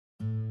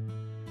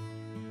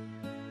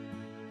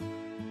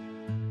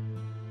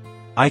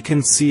I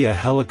can see a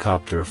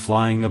helicopter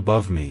flying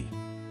above me.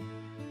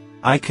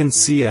 I can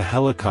see a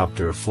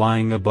helicopter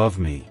flying above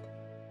me.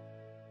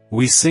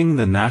 We sing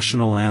the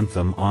national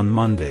anthem on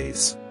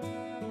Mondays.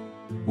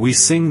 We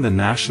sing the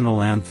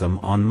national anthem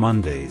on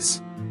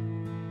Mondays.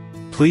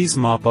 Please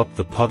mop up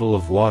the puddle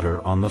of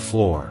water on the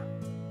floor.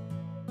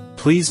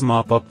 Please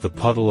mop up the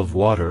puddle of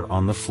water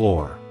on the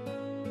floor.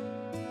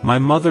 My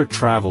mother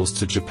travels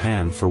to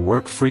Japan for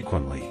work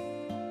frequently.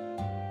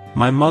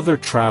 My mother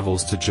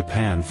travels to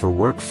Japan for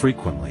work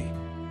frequently.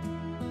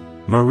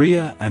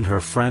 Maria and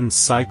her friends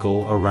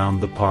cycle around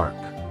the park.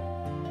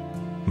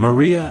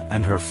 Maria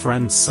and her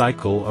friends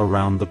cycle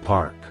around the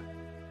park.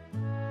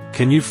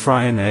 Can you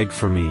fry an egg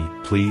for me,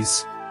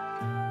 please?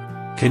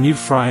 Can you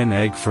fry an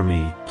egg for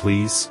me,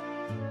 please?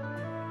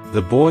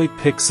 The boy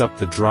picks up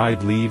the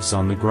dried leaves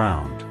on the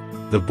ground.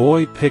 The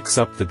boy picks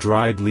up the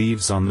dried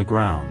leaves on the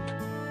ground.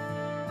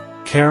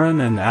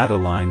 Karen and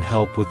Adeline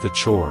help with the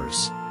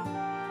chores.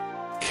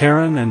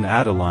 Karen and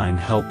Adeline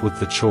help with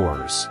the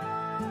chores.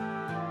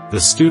 The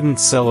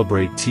students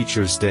celebrate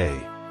Teacher's Day.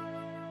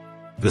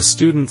 The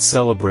students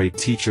celebrate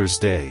Teacher's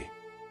Day.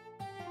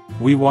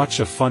 We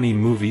watch a funny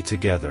movie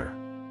together.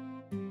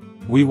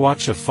 We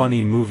watch a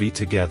funny movie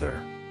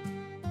together.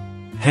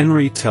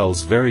 Henry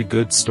tells very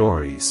good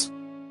stories.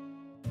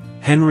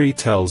 Henry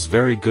tells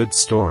very good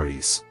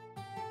stories.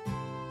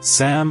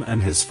 Sam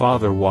and his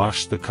father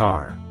wash the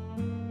car.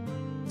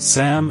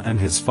 Sam and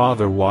his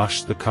father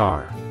wash the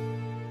car.